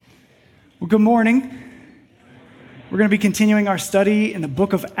Well, good morning. We're going to be continuing our study in the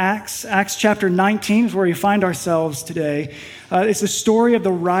book of Acts. Acts chapter 19 is where we find ourselves today. It's the story of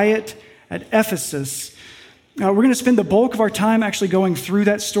the riot at Ephesus. We're going to spend the bulk of our time actually going through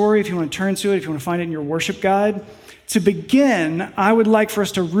that story. If you want to turn to it, if you want to find it in your worship guide. To begin, I would like for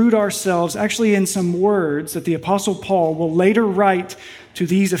us to root ourselves actually in some words that the Apostle Paul will later write to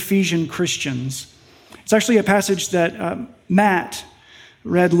these Ephesian Christians. It's actually a passage that Matt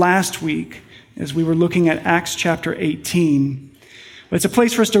read last week as we were looking at Acts chapter 18. But it's a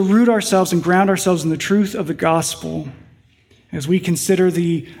place for us to root ourselves and ground ourselves in the truth of the gospel as we consider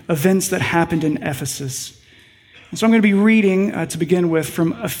the events that happened in Ephesus. And so I'm going to be reading to begin with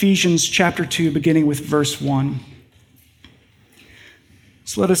from Ephesians chapter 2, beginning with verse 1.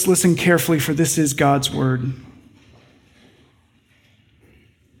 So let us listen carefully, for this is God's word.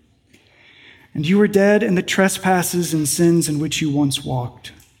 And you were dead in the trespasses and sins in which you once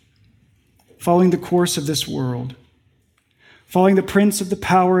walked, following the course of this world, following the prince of the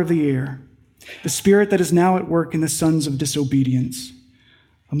power of the air, the spirit that is now at work in the sons of disobedience,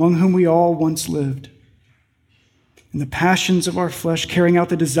 among whom we all once lived, in the passions of our flesh, carrying out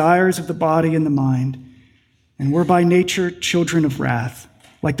the desires of the body and the mind, and were by nature children of wrath,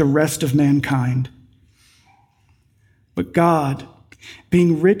 like the rest of mankind. But God,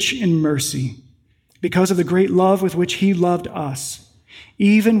 being rich in mercy, because of the great love with which he loved us,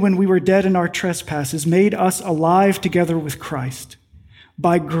 even when we were dead in our trespasses, made us alive together with Christ.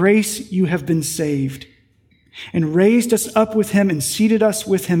 By grace you have been saved, and raised us up with him and seated us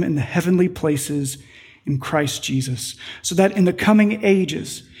with him in the heavenly places in Christ Jesus, so that in the coming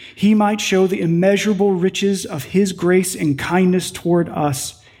ages he might show the immeasurable riches of his grace and kindness toward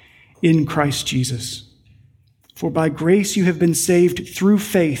us in Christ Jesus. For by grace you have been saved through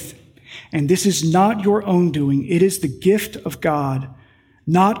faith, and this is not your own doing. It is the gift of God,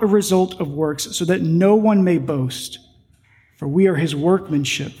 not a result of works, so that no one may boast. For we are his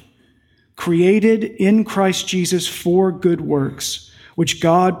workmanship, created in Christ Jesus for good works, which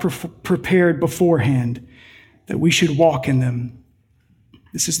God prepared beforehand, that we should walk in them.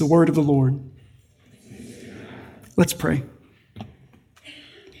 This is the word of the Lord. Let's pray.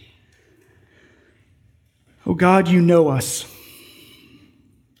 Oh God, you know us.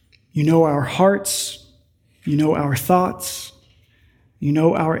 You know our hearts. You know our thoughts. You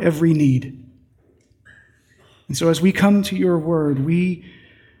know our every need. And so as we come to your word, we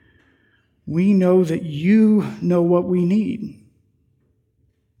know that you know what we need.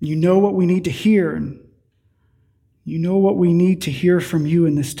 You know what we need to hear. And you know what we need to hear from you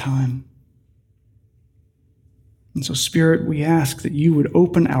in this time. And so, Spirit, we ask that you would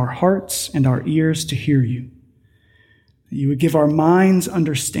open our hearts and our ears to hear you. That you would give our minds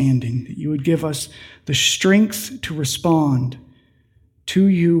understanding. That you would give us the strength to respond to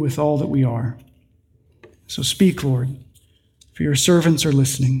you with all that we are. So speak, Lord, for your servants are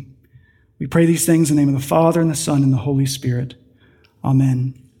listening. We pray these things in the name of the Father, and the Son, and the Holy Spirit.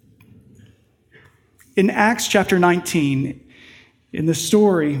 Amen. In Acts chapter 19, in the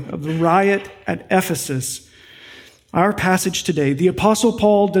story of the riot at Ephesus, our passage today, the Apostle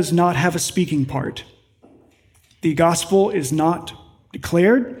Paul does not have a speaking part. The gospel is not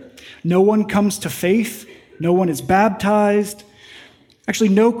declared. No one comes to faith. No one is baptized. Actually,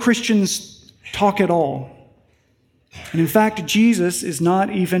 no Christians talk at all. And in fact, Jesus is not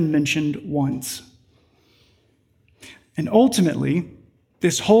even mentioned once. And ultimately,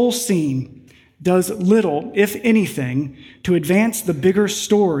 this whole scene does little, if anything, to advance the bigger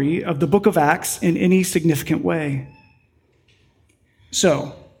story of the book of Acts in any significant way.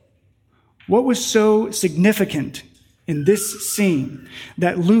 So, what was so significant in this scene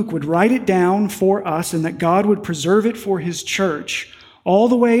that Luke would write it down for us and that God would preserve it for his church all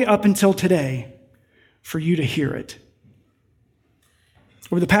the way up until today for you to hear it?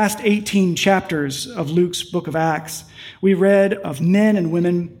 Over the past 18 chapters of Luke's book of Acts, we read of men and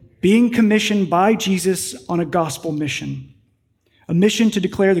women being commissioned by Jesus on a gospel mission, a mission to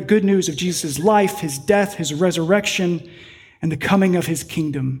declare the good news of Jesus' life, his death, his resurrection, and the coming of his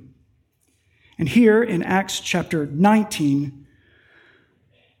kingdom. And here in Acts chapter 19,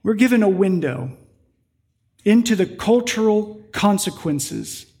 we're given a window into the cultural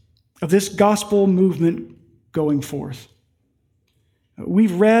consequences of this gospel movement going forth.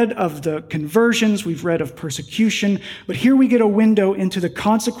 We've read of the conversions, we've read of persecution, but here we get a window into the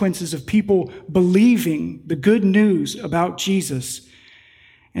consequences of people believing the good news about Jesus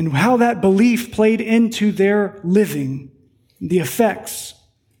and how that belief played into their living, the effects,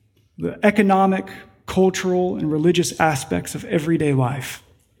 the economic, cultural, and religious aspects of everyday life.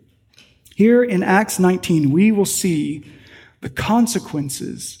 Here in Acts 19, we will see the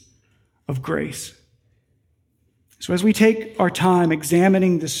consequences of grace. So as we take our time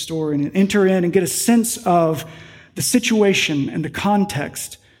examining this story and enter in and get a sense of the situation and the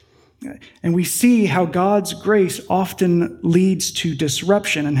context, and we see how God's grace often leads to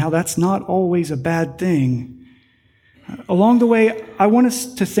disruption and how that's not always a bad thing, along the way, I want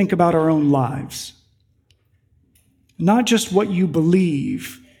us to think about our own lives. Not just what you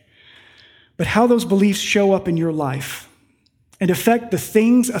believe, but how those beliefs show up in your life and affect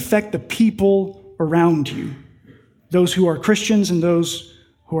the people around you, those who are Christians and those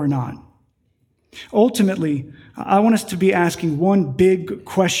who are not. Ultimately, I want us to be asking one big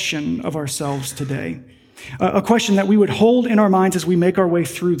question of ourselves today, a question that we would hold in our minds as we make our way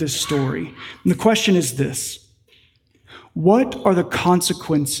through this story. And the question is this: what are the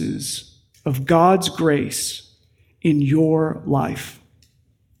consequences of God's grace in your life?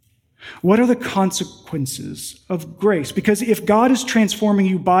 What are the consequences of grace? Because if God is transforming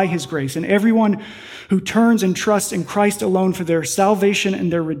you by his grace, and everyone who turns and trusts in Christ alone for their salvation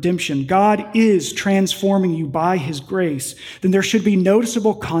and their redemption, God is transforming you by his grace, then there should be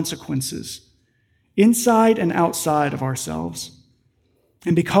noticeable consequences inside and outside of ourselves.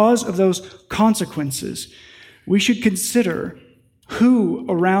 And because of those consequences, we should consider who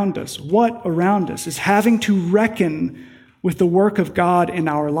around us, what around us is having to reckon with the work of God in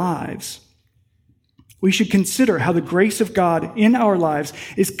our lives. We should consider how the grace of God in our lives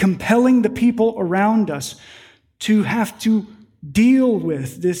is compelling the people around us to have to deal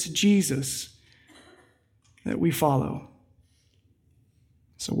with this Jesus that we follow.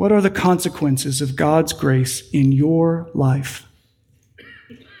 So, what are the consequences of God's grace in your life?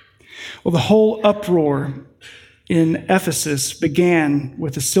 Well, the whole uproar in Ephesus began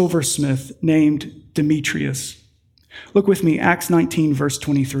with a silversmith named Demetrius. Look with me, Acts 19, verse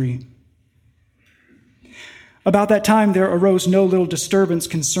 23. About that time there arose no little disturbance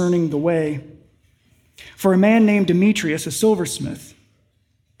concerning the way. For a man named Demetrius, a silversmith,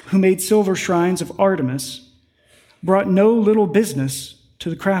 who made silver shrines of Artemis, brought no little business to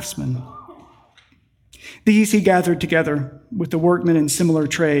the craftsmen. These he gathered together with the workmen in similar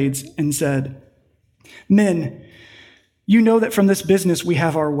trades and said, "Men, you know that from this business we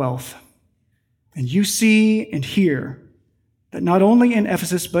have our wealth. And you see and hear that not only in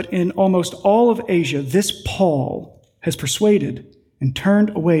Ephesus, but in almost all of Asia, this Paul has persuaded and turned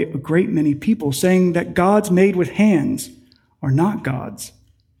away a great many people, saying that gods made with hands are not gods.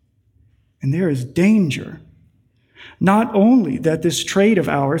 And there is danger, not only that this trade of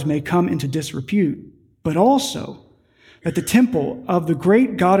ours may come into disrepute, but also that the temple of the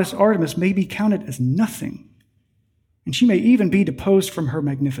great goddess Artemis may be counted as nothing, and she may even be deposed from her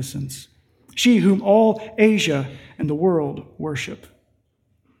magnificence. She whom all Asia and the world worship."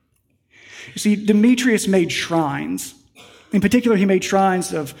 You see, Demetrius made shrines. In particular, he made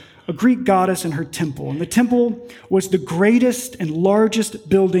shrines of a Greek goddess and her temple. And the temple was the greatest and largest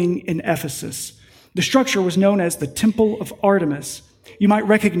building in Ephesus. The structure was known as the Temple of Artemis. You might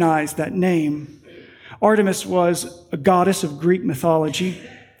recognize that name. Artemis was a goddess of Greek mythology.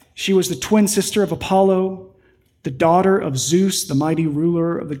 She was the twin sister of Apollo, the daughter of Zeus, the mighty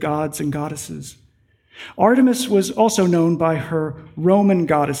ruler of the gods and goddesses. Artemis was also known by her Roman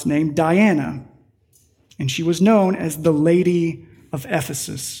goddess name, Diana, and she was known as the Lady of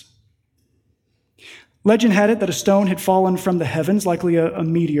Ephesus. Legend had it that a stone had fallen from the heavens, likely a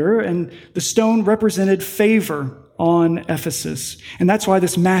meteor, and the stone represented favor on Ephesus. And that's why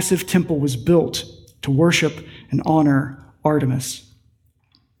this massive temple was built, to worship and honor Artemis.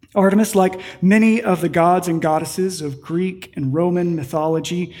 Artemis, like many of the gods and goddesses of Greek and Roman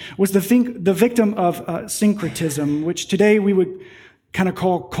mythology, was the victim of syncretism, which today we would kind of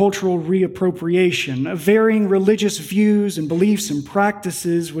call cultural reappropriation. Varying religious views and beliefs and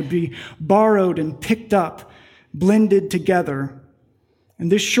practices would be borrowed and picked up, blended together.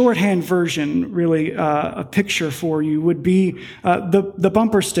 And this shorthand version, really a picture for you, would be the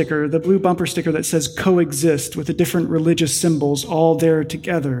bumper sticker, the blue bumper sticker that says coexist, with the different religious symbols all there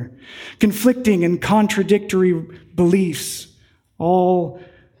together. Conflicting and contradictory beliefs all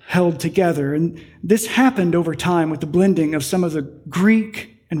held together. And this happened over time with the blending of some of the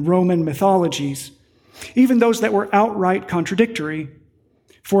Greek and Roman mythologies, even those that were outright contradictory.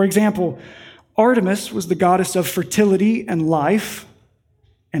 For example, Artemis was the goddess of fertility and life,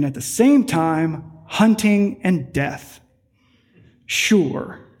 and at the same time, hunting and death.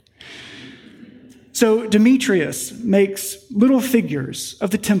 Sure. So Demetrius makes little figures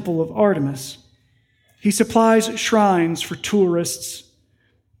of the temple of Artemis. He supplies shrines for tourists,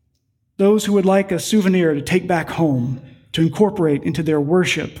 those who would like a souvenir to take back home, to incorporate into their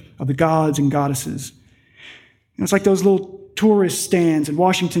worship of the gods and goddesses. It's like those little tourist stands in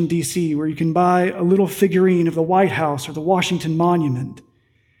Washington, D.C., where you can buy a little figurine of the White House or the Washington Monument.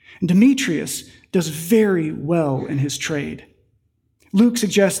 And Demetrius does very well in his trade. Luke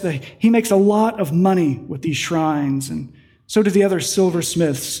suggests that he makes a lot of money with these shrines, and so do the other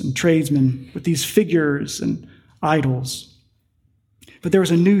silversmiths and tradesmen with these figures and idols. But there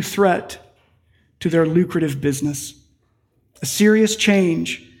was a new threat to their lucrative business. A serious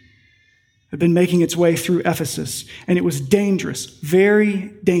change had been making its way through Ephesus, and it was dangerous,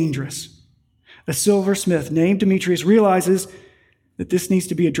 very dangerous. A silversmith named Demetrius realizes that this needs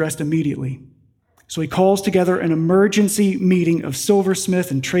to be addressed immediately. So he calls together an emergency meeting of silversmith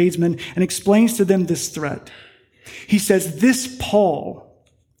and tradesmen and explains to them this threat. He says, this Paul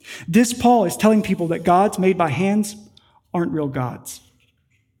is telling people that gods made by hands aren't real gods.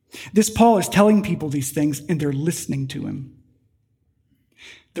 This Paul is telling people these things, and they're listening to him.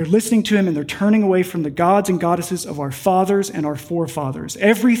 They're listening to him, and they're turning away from the gods and goddesses of our fathers and our forefathers.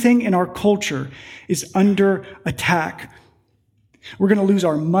 Everything in our culture is under attack. We're going to lose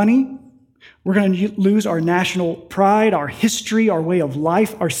our money. We're going to lose our national pride, our history, our way of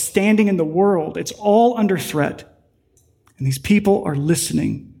life, our standing in the world. It's all under threat. And these people are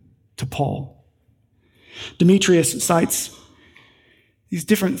listening to Paul. Demetrius cites these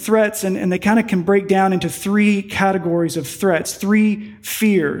different threats, and they kind of can break down into three categories of threats, three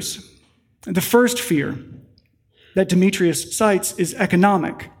fears. The first fear that Demetrius cites is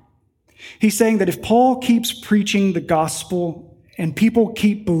economic. He's saying that if Paul keeps preaching the gospel and people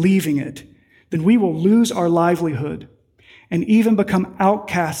keep believing it, then we will lose our livelihood and even become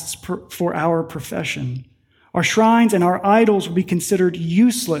outcasts for our profession. Our shrines and our idols will be considered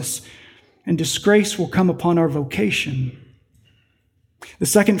useless, and disgrace will come upon our vocation. The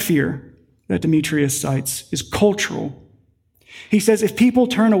second fear that Demetrius cites is cultural. He says, if people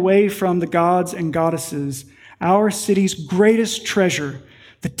turn away from the gods and goddesses, our city's greatest treasure,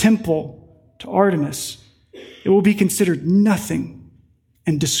 the temple to Artemis, it will be considered nothing,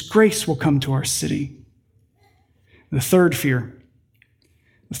 and disgrace will come to our city. The third fear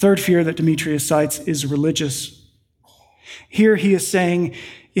that Demetrius cites is religious. Here he is saying,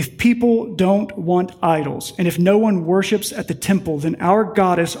 if people don't want idols, and if no one worships at the temple, then our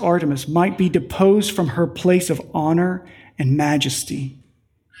goddess Artemis might be deposed from her place of honor and majesty.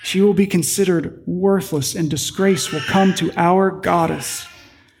 She will be considered worthless, and disgrace will come to our goddess.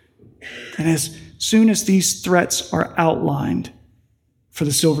 And as soon as these threats are outlined for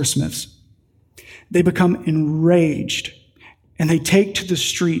the silversmiths, they become enraged, and they take to the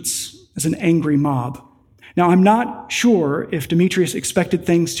streets as an angry mob. Now, I'm not sure if Demetrius expected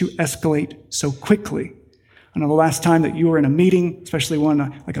things to escalate so quickly. I know the last time that you were in a meeting, especially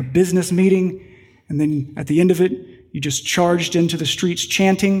one like a business meeting, and then at the end of it, you just charged into the streets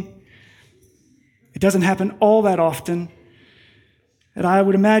chanting. It doesn't happen all that often. And I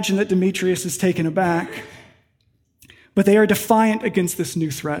would imagine that Demetrius is taken aback. But they are defiant against this new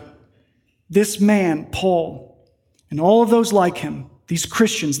threat. This man, Paul, and all of those like him, these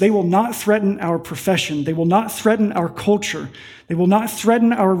Christians, they will not threaten our profession. They will not threaten our culture. They will not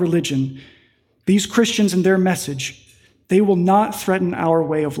threaten our religion. These Christians and their message, they will not threaten our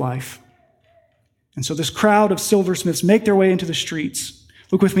way of life. And so this crowd of silversmiths make their way into the streets.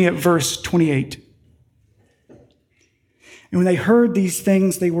 Look with me at verse 28. And when they heard these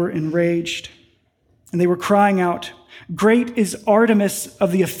things, they were enraged, and they were crying out, "Great is Artemis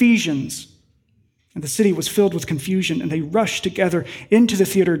of the Ephesians." And the city was filled with confusion, and they rushed together into the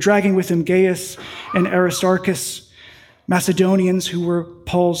theater, dragging with them Gaius and Aristarchus, Macedonians who were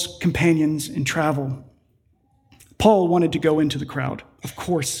Paul's companions in travel. Paul wanted to go into the crowd. Of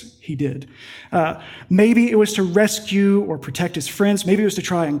course he did. Maybe it was to rescue or protect his friends. Maybe it was to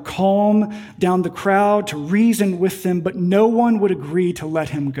try and calm down the crowd, to reason with them, but no one would agree to let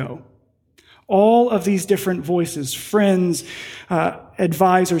him go. All of these different voices, friends,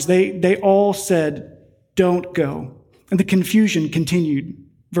 advisors, they all said, "Don't go." And the confusion continued.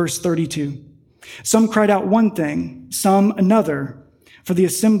 Verse 32. Some cried out one thing, some another, for the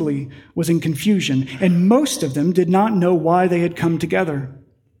assembly was in confusion, and most of them did not know why they had come together.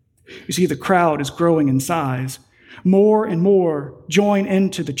 You see, the crowd is growing in size. More and more join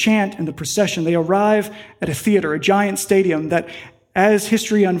into the chant and the procession. They arrive at a theater, a giant stadium that, as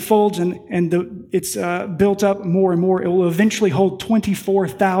history unfolds and it's built up more and more, it will eventually hold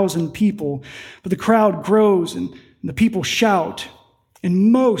 24,000 people. But the crowd grows and the people shout.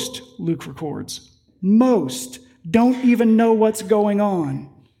 And most, Luke records, most don't even know what's going on. And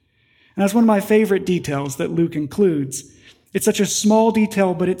that's one of my favorite details that Luke includes. It's such a small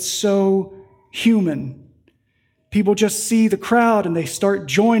detail, but it's so human. People just see the crowd and they start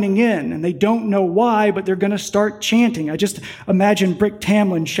joining in, and they don't know why, but they're going to start chanting. I just imagine Brick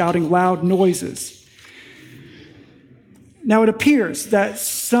Tamlin shouting loud noises. Now, it appears that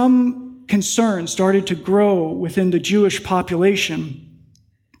some concern started to grow within the Jewish population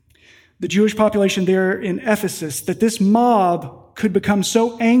there in Ephesus, that this mob could become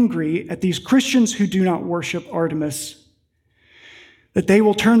so angry at these Christians who do not worship Artemis that they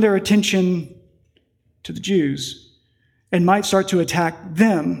will turn their attention to the Jews and might start to attack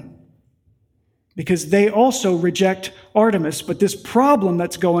them because they also reject Artemis. But this problem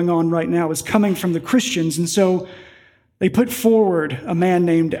that's going on right now is coming from the Christians, and so they put forward a man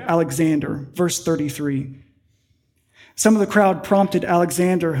named Alexander, verse 33. Some of the crowd prompted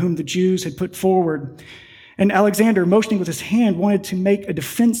Alexander, whom the Jews had put forward. And Alexander, motioning with his hand, wanted to make a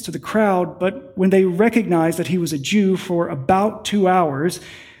defense to the crowd, but when they recognized that he was a Jew for about 2 hours,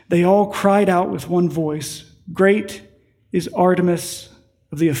 they all cried out with one voice, "Great is Artemis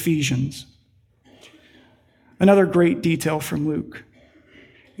of the Ephesians." Another great detail from Luke.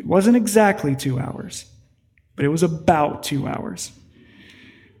 It wasn't exactly 2 hours, but it was about 2 hours.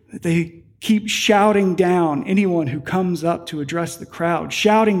 They keep shouting down anyone who comes up to address the crowd,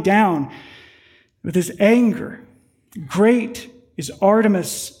 shouting down with this anger. "Great is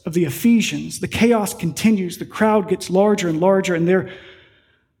Artemis of the Ephesians." The chaos continues. The crowd gets larger and larger, and they're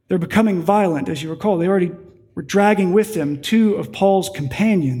becoming violent. As you recall, they already were dragging with them 2 of Paul's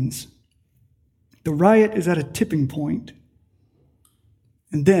companions. The riot is at a tipping point.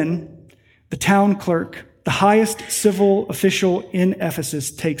 And then the town clerk, the highest civil official in Ephesus,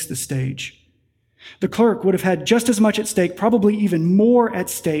 takes the stage. The clerk would have had just as much at stake, probably even more at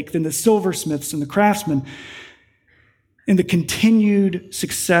stake than the silversmiths and the craftsmen, in the continued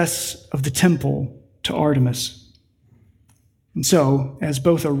success of the temple to Artemis. And so, as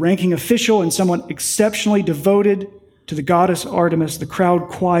both a ranking official and someone exceptionally devoted to the goddess Artemis, the crowd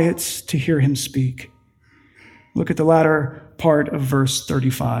quiets to hear him speak. Look at the latter part of verse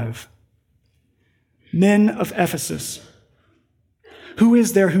 35. "Men of Ephesus, who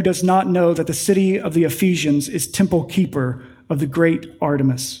is there who does not know that the city of the Ephesians is temple keeper of the great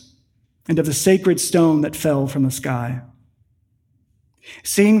Artemis and of the sacred stone that fell from the sky?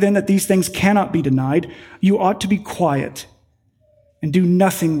 Seeing then that these things cannot be denied, you ought to be quiet and do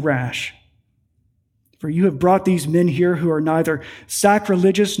nothing rash. For you have brought these men here who are neither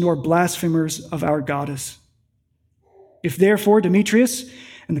sacrilegious nor blasphemers of our goddess. If therefore Demetrius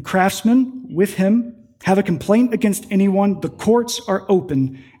and the craftsmen with him have a complaint against anyone, the courts are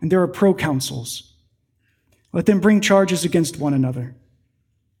open and there are proconsuls. Let them bring charges against one another.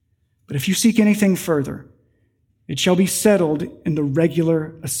 But if you seek anything further, it shall be settled in the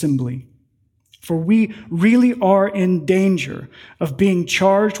regular assembly. For we really are in danger of being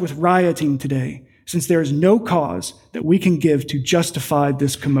charged with rioting today, since there is no cause that we can give to justify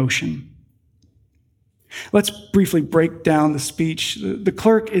this commotion." Let's briefly break down the speech. The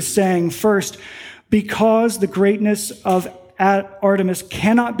clerk is saying, first, because the greatness of Artemis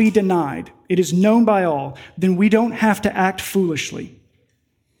cannot be denied, it is known by all, then we don't have to act foolishly.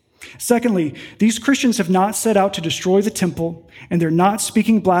 Secondly, these Christians have not set out to destroy the temple, and they're not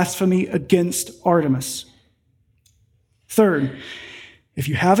speaking blasphemy against Artemis. Third, if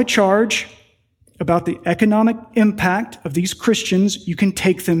you have a charge about the economic impact of these Christians, you can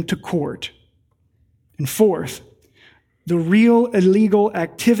take them to court. And fourth, the real illegal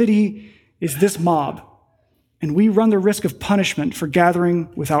activity is this mob, and we run the risk of punishment for gathering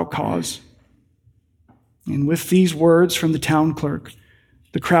without cause. And with these words from the town clerk,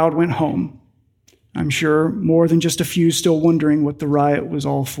 the crowd went home. I'm sure more than just a few still wondering what the riot was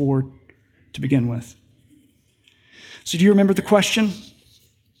all for to begin with. So do you remember the question?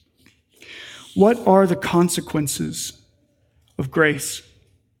 What are the consequences of grace?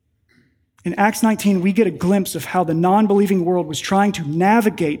 In Acts 19, we get a glimpse of how the non-believing world was trying to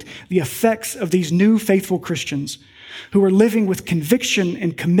navigate the effects of these new faithful Christians who were living with conviction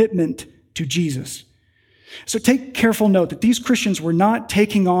and commitment to Jesus. So take careful note that these Christians were not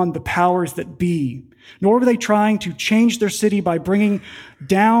taking on the powers that be, nor were they trying to change their city by bringing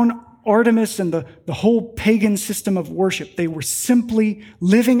down Artemis and the whole pagan system of worship. They were simply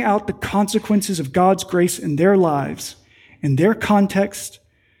living out the consequences of God's grace in their lives, in their context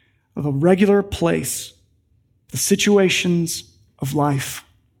of a regular place, the situations of life.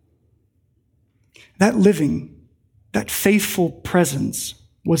 That living, that faithful presence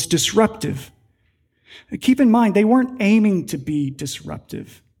was disruptive. Keep in mind, they weren't aiming to be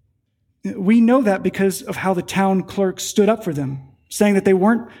disruptive. We know that because of how the town clerk stood up for them, saying that they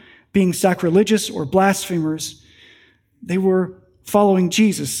weren't being sacrilegious or blasphemers. They were following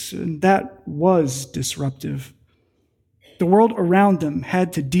Jesus, and that was disruptive. The world around them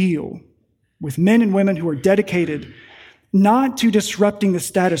had to deal with men and women who were dedicated not to disrupting the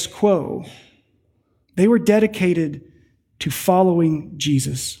status quo. They were dedicated to following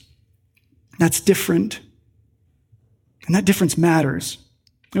Jesus. That's different. And that difference matters.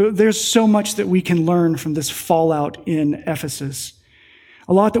 There's so much that we can learn from this fallout in Ephesus.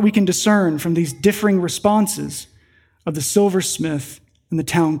 A lot that we can discern from these differing responses of the silversmith and the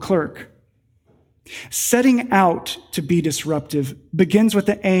town clerk. Setting out to be disruptive begins with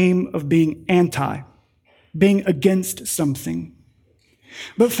the aim of being being against something.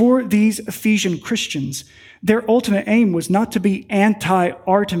 But for these Ephesian Christians, their ultimate aim was not to be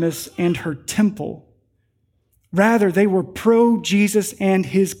anti-Artemis and her temple. Rather, they were pro-Jesus and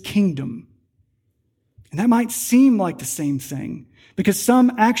his kingdom. And that might seem like the same thing, because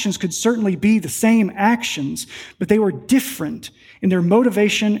some actions could certainly be the same actions, but they were different in their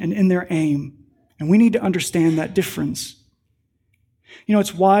motivation and in their aim. And we need to understand that difference. You know,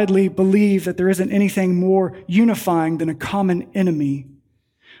 it's widely believed that there isn't anything more unifying than a common enemy.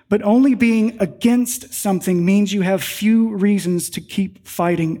 But only being against something means you have few reasons to keep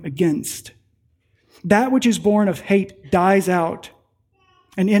fighting against. That which is born of hate dies out.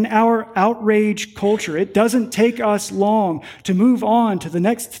 And in our outrage culture, it doesn't take us long to move on to the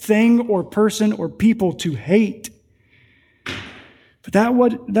next thing or person or people to hate. But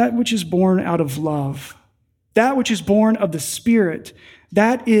that which is born out of love, that which is born of the Spirit,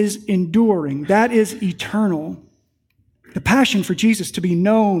 that is enduring, that is eternal. The passion for Jesus to be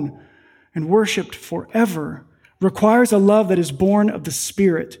known and worshiped forever requires a love that is born of the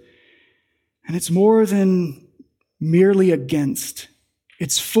Spirit. And it's more than merely against.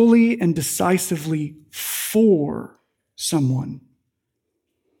 It's fully and decisively for someone.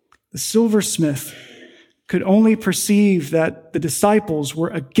 The silversmith could only perceive that the disciples were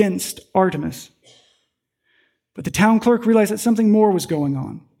against Artemis. But the town clerk realized that something more was going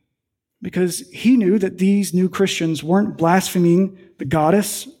on, because he knew that these new Christians weren't blaspheming the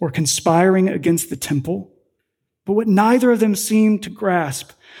goddess or conspiring against the temple. But what neither of them seemed to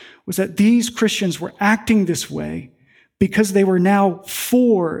grasp was that these Christians were acting this way because they were now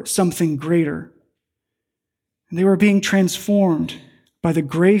for something greater. And they were being transformed by the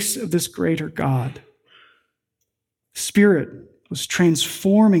grace of this greater God. Spirit was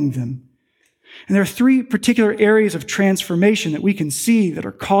transforming them. And there are three particular areas of transformation that we can see that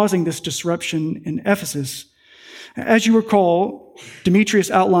are causing this disruption in Ephesus. As you recall, Demetrius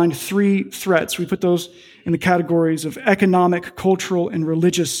outlined three threats. We put those in the categories of economic, cultural, and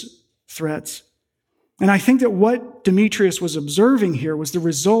religious threats. And I think that what Demetrius was observing here was the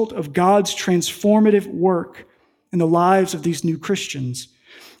result of God's transformative work in the lives of these new Christians.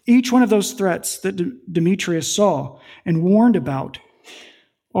 Each one of those threats that Demetrius saw and warned about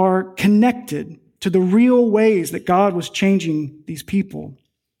are connected to the real ways that God was changing these people.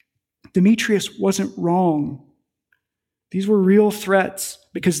 Demetrius wasn't wrong. These were real threats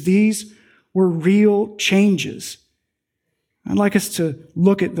because these were real changes. I'd like us to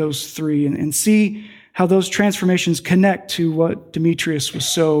look at those three and see how those transformations connect to what Demetrius was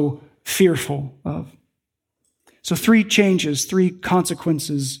so fearful of. So three changes, three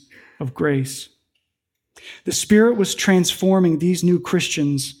consequences of grace. The Spirit was transforming these new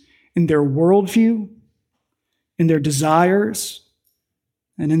Christians in their worldview, in their desires,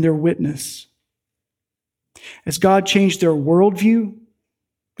 and in their witness. As God changed their worldview,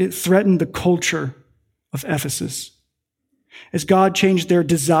 it threatened the culture of Ephesus. As God changed their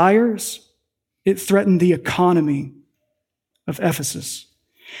desires, it threatened the economy of Ephesus.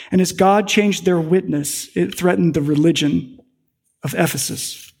 And as God changed their witness, it threatened the religion of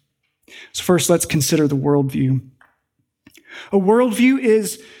Ephesus. So first, let's consider the worldview. A worldview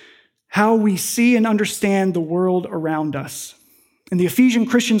is how we see and understand the world around us. And the Ephesian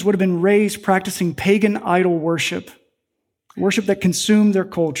Christians would have been raised practicing pagan idol worship that consumed their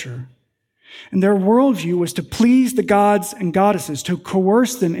culture. And their worldview was to please the gods and goddesses, to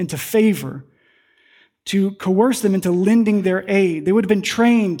coerce them into favor, to coerce them into lending their aid. They would have been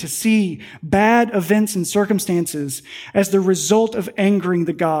trained to see bad events and circumstances as the result of angering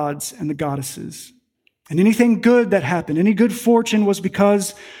the gods and the goddesses. And anything good that happened, any good fortune, was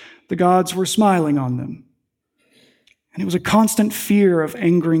because the gods were smiling on them. And it was a constant fear of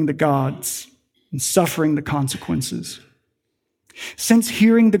angering the gods and suffering the consequences. Since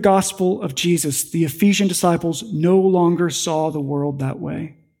hearing the gospel of Jesus, the Ephesian disciples no longer saw the world that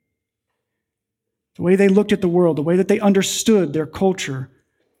way. The way they looked at the world, the way that they understood their culture,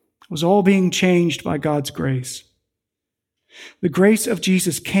 was all being changed by God's grace. The grace of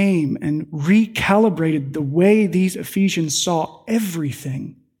Jesus came and recalibrated the way these Ephesians saw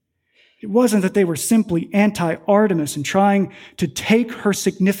everything. It wasn't that they were simply anti-Artemis and trying to take her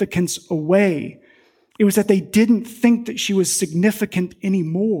significance away. It was that they didn't think that she was significant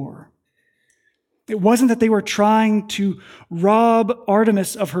anymore. It wasn't that they were trying to rob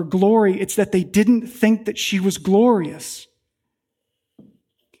Artemis of her glory. It's that they didn't think that she was glorious.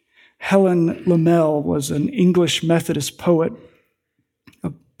 Helen Lamell was an English Methodist poet.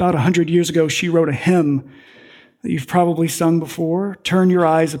 About 100 years ago, she wrote a hymn that you've probably sung before, Turn Your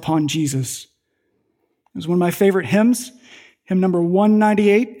Eyes Upon Jesus. It was one of my favorite hymns, hymn number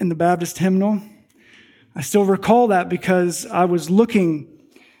 198 in the Baptist hymnal. I still recall that because I was looking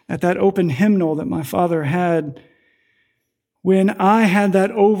at that open hymnal that my father had when I had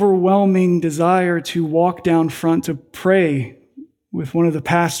that overwhelming desire to walk down front to pray with one of the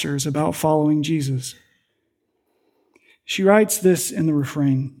pastors about following Jesus. She writes this in the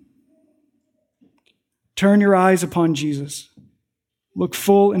refrain. Turn your eyes upon Jesus. Look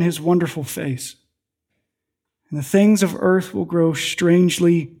full in his wonderful face. And the things of earth will grow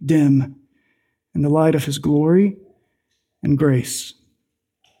strangely dim in the light of his glory and grace.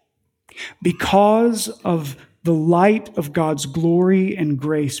 Because of the light of God's glory and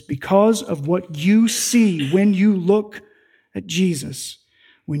grace, because of what you see when you look at Jesus,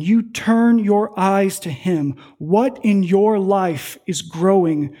 when you turn your eyes to him, what in your life is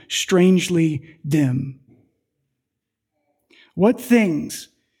growing strangely dim? What things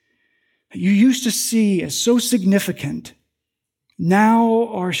that you used to see as so significant now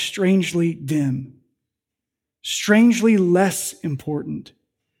are strangely dim, strangely less important?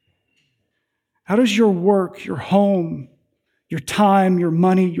 How does your work, your home, your time, your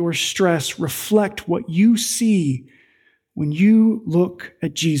money, your stress reflect what you see when you look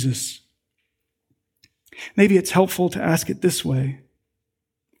at Jesus? Maybe it's helpful to ask it this way.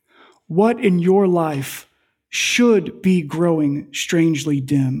 What in your life should be growing strangely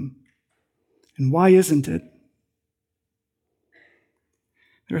dim? And why isn't it?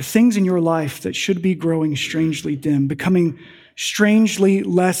 There are things in your life that should be growing strangely dim, becoming strangely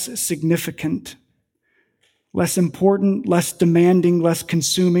less significant, less important, less demanding, less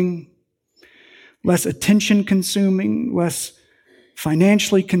consuming, less attention consuming, less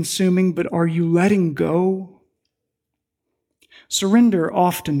financially consuming, but are you letting go? Surrender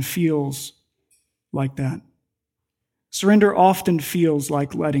often feels like that. Surrender often feels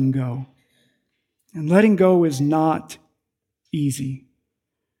like letting go. And letting go is not easy.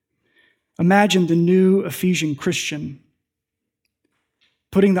 Imagine the new Ephesian Christian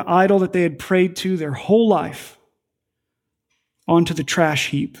putting the idol that they had prayed to their whole life onto the trash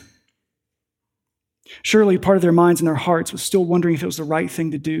heap. Surely part of their minds and their hearts was still wondering if it was the right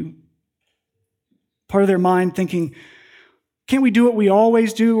thing to do. Part of their mind thinking, can't we do what we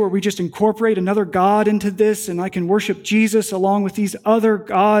always do, or we just incorporate another God into this and I can worship Jesus along with these other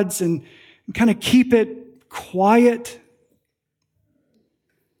gods and kind of keep it quiet?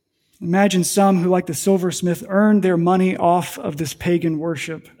 Imagine some who, like the silversmith, earned their money off of this pagan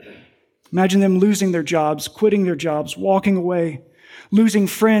worship. Imagine them losing their jobs, quitting their jobs, walking away, losing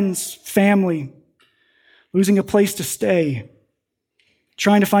friends, family, losing a place to stay,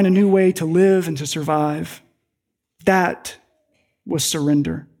 trying to find a new way to live and to survive. That was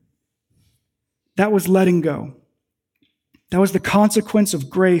surrender. That was letting go. That was the consequence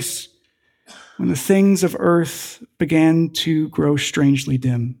of grace when the things of earth began to grow strangely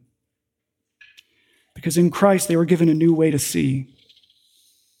dim. Because in Christ, they were given a new way to see.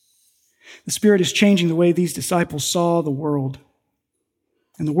 The Spirit is changing the way these disciples saw the world.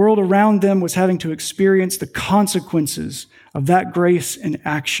 And the world around them was having to experience the consequences of that grace in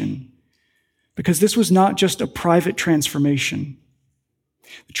action. Because this was not just a private transformation.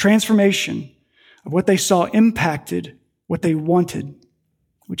 The transformation of what they saw impacted what they wanted,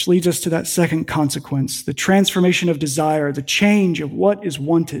 which leads us to that second consequence, the transformation of desire, the change of what is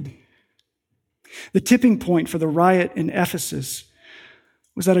wanted. The tipping point for the riot in Ephesus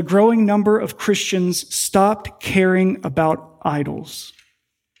was that a growing number of Christians stopped caring about idols.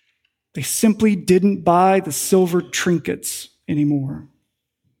 They simply didn't buy the silver trinkets anymore.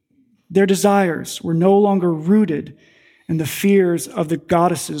 Their desires were no longer rooted in the fears of the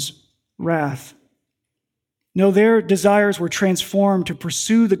goddess's wrath. No, their desires were transformed to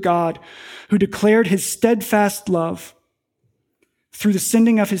pursue the God who declared his steadfast love through the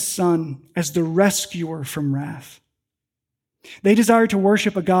sending of his Son as the rescuer from wrath. They desired to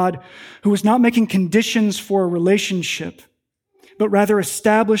worship a God who was not making conditions for a relationship, but rather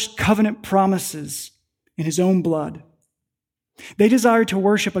established covenant promises in his own blood. They desired to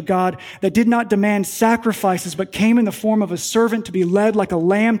worship a God that did not demand sacrifices, but came in the form of a servant to be led like a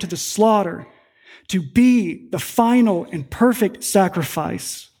lamb to the slaughter, to be the final and perfect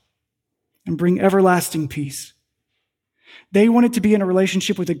sacrifice. and bring everlasting peace. They wanted to be in a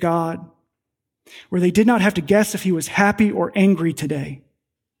relationship with a God where they did not have to guess if he was happy or angry today,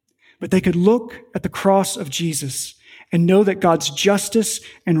 but they could look at the cross of Jesus and know that God's justice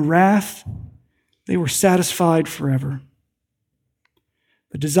and wrath, they were satisfied forever.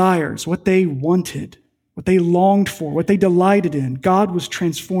 The desires, what they wanted, what they longed for, what they delighted in, God was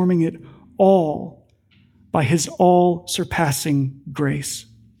transforming it all by his all-surpassing grace.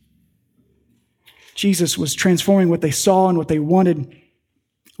 Jesus was transforming what they saw and what they wanted,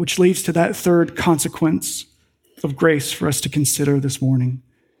 which leads to that third consequence of grace for us to consider this morning.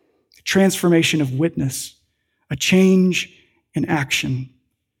 A transformation of witness, a change in action.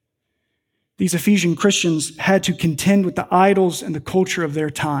 These Ephesian Christians had to contend with the idols and the culture of their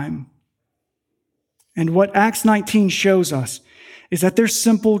time. And what Acts 19 shows us is that their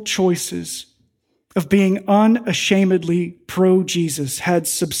simple choices of being unashamedly pro-Jesus had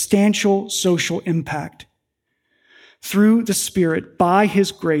substantial social impact. Through the Spirit, by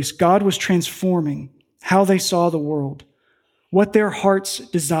his grace, God was transforming how they saw the world, what their hearts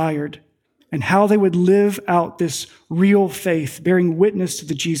desired, and how they would live out this real faith, bearing witness to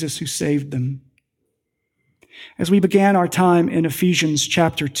the Jesus who saved them. As we began our time in Ephesians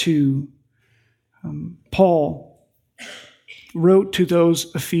chapter 2, Paul wrote to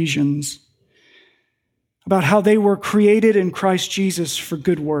those Ephesians about how they were created in Christ Jesus for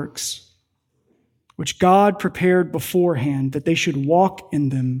good works, which God prepared beforehand that they should walk in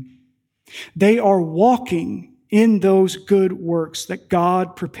them. They are walking in those good works that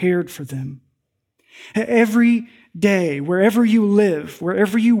God prepared for them. Every day, wherever you live,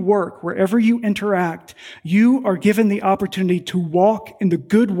 wherever you work, wherever you interact, you are given the opportunity to walk in the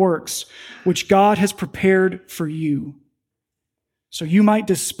good works which God has prepared for you. So you might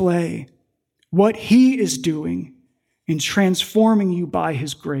display what he is doing in transforming you by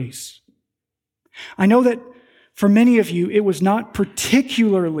his grace. I know that for many of you, it was not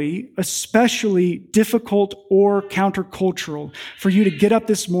especially difficult or countercultural for you to get up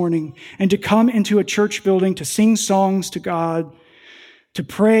this morning and to come into a church building to sing songs to God, to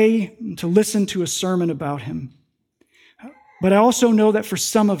pray, and to listen to a sermon about him. But I also know that for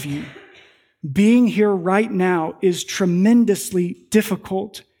some of you, being here right now is tremendously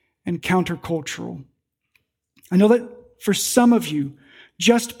difficult and countercultural. I know that for some of you,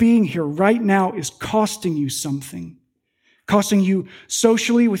 just being here right now is costing you something. Costing you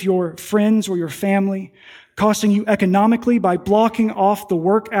socially with your friends or your family. Costing you economically by blocking off the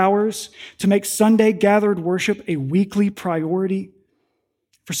work hours to make Sunday gathered worship a weekly priority.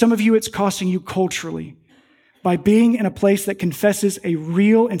 For some of you, it's costing you culturally by being in a place that confesses a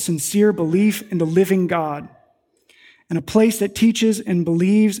real and sincere belief in the living God, and a place that teaches and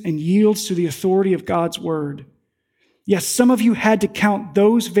believes and yields to the authority of God's word. Yes, some of you had to count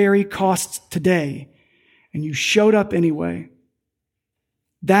those very costs today, and you showed up anyway.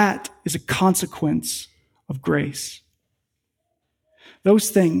 That is a consequence of grace. Those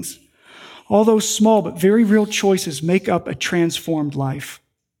things, all those small but very real choices, make up a transformed life.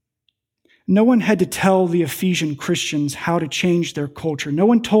 No one had to tell the Ephesian Christians how to change their culture. No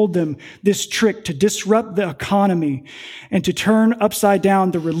one told them this trick to disrupt the economy and to turn upside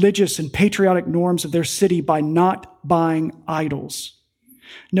down the religious and patriotic norms of their city by not buying idols.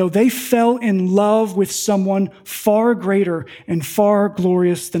 No, they fell in love with someone far greater and far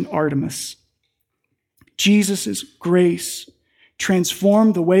glorious than Artemis. Jesus' grace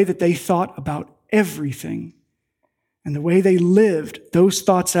transformed the way that they thought about everything, and the way they lived those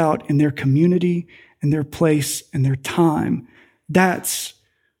thoughts out in their community, in their place, and their time. That's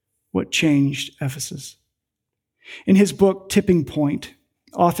what changed Ephesus. In his book, Tipping Point,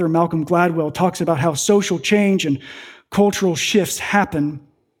 author Malcolm Gladwell talks about how social change and cultural shifts happen.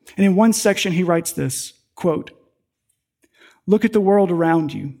 And in one section, he writes this, quote, "Look at the world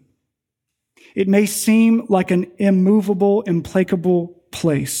around you. It may seem like an immovable, implacable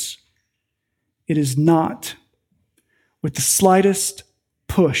place. It is not. With the slightest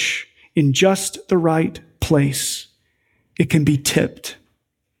push in just the right place, it can be tipped."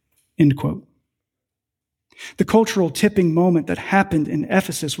 End quote. The cultural tipping moment that happened in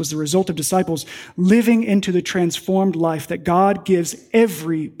Ephesus was the result of disciples living into the transformed life that God gives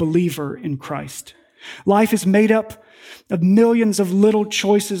every believer in Christ. Life is made up of millions of little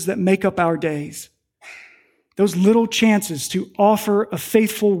choices that make up our days. Those little chances to offer a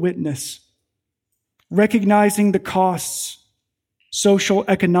faithful witness, recognizing the costs, social,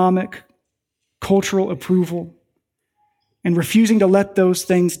 economic, cultural approval, and refusing to let those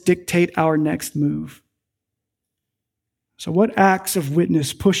things dictate our next move. So what acts of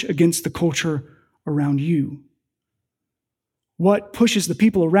witness push against the culture around you? What pushes the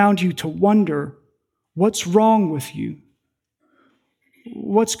people around you to wonder, what's wrong with you?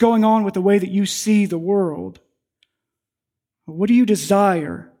 What's going on with the way that you see the world? What do you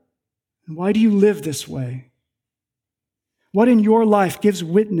desire? And why do you live this way? What in your life gives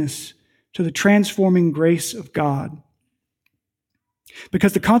witness to the transforming grace of God?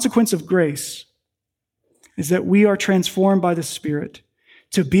 Because the consequence of grace is that we are transformed by the Spirit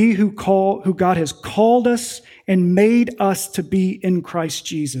to be who God has called us and made us to be in Christ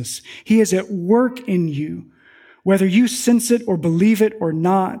Jesus. He is at work in you. Whether you sense it or believe it or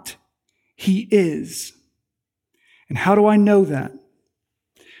not, He is. And how do I know that?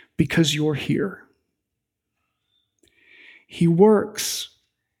 Because you're here. He works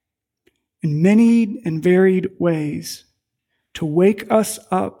in many and varied ways to wake us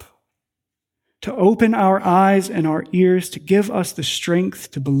up, to open our eyes and our ears, to give us the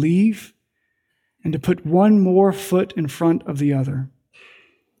strength to believe and to put one more foot in front of the other.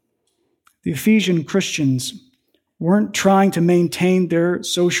 The Ephesian Christians weren't trying to maintain their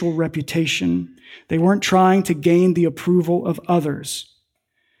social reputation. They weren't trying to gain the approval of others.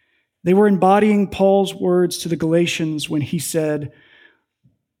 They were embodying Paul's words to the Galatians when he said,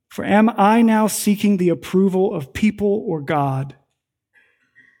 "For am I now seeking the approval of people or God?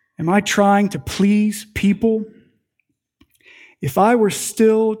 Am I trying to please people? If I were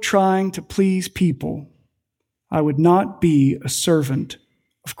still trying to please people, I would not be a servant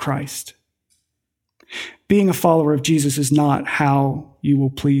of Christ." Being a follower of Jesus is not how you will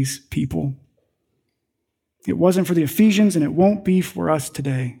please people. It wasn't for the Ephesians, and it won't be for us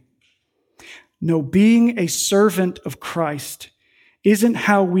today. No, being a servant of Christ isn't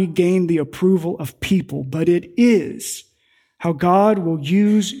how we gain the approval of people, but it is how God will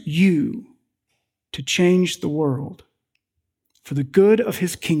use you to change the world for the good of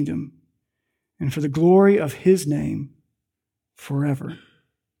His kingdom and for the glory of His name forever.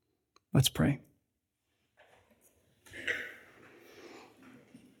 Let's pray.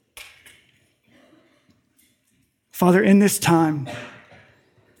 Father, in this time,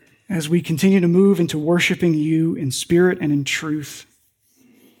 as we continue to move into worshiping you in spirit and in truth,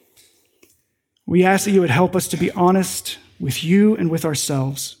 we ask that you would help us to be honest with you and with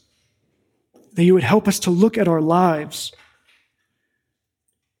ourselves, that you would help us to look at our lives,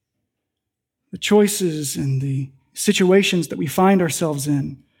 the choices and the situations that we find ourselves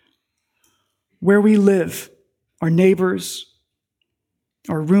in, where we live, our neighbors,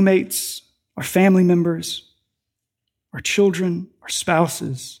 our roommates, our family members, our children, our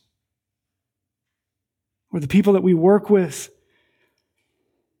spouses, or the people that we work with.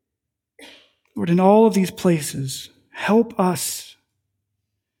 Lord, in all of these places, help us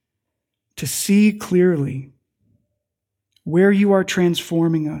to see clearly where you are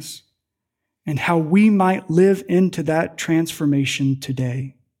transforming us and how we might live into that transformation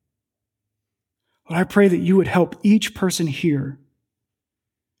today. Lord, I pray that you would help each person here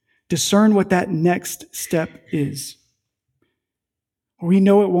discern what that next step is. We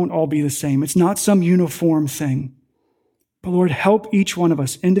know it won't all be the same. It's not some uniform thing. But Lord, help each one of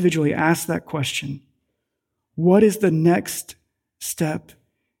us individually ask that question. What is the next step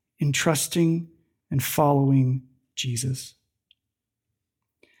in trusting and following Jesus?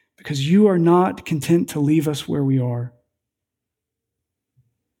 Because you are not content to leave us where we are.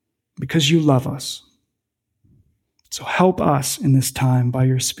 Because you love us. So help us in this time by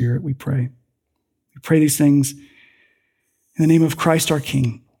your Spirit, we pray. We pray these things in the name of Christ our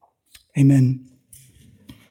King. Amen.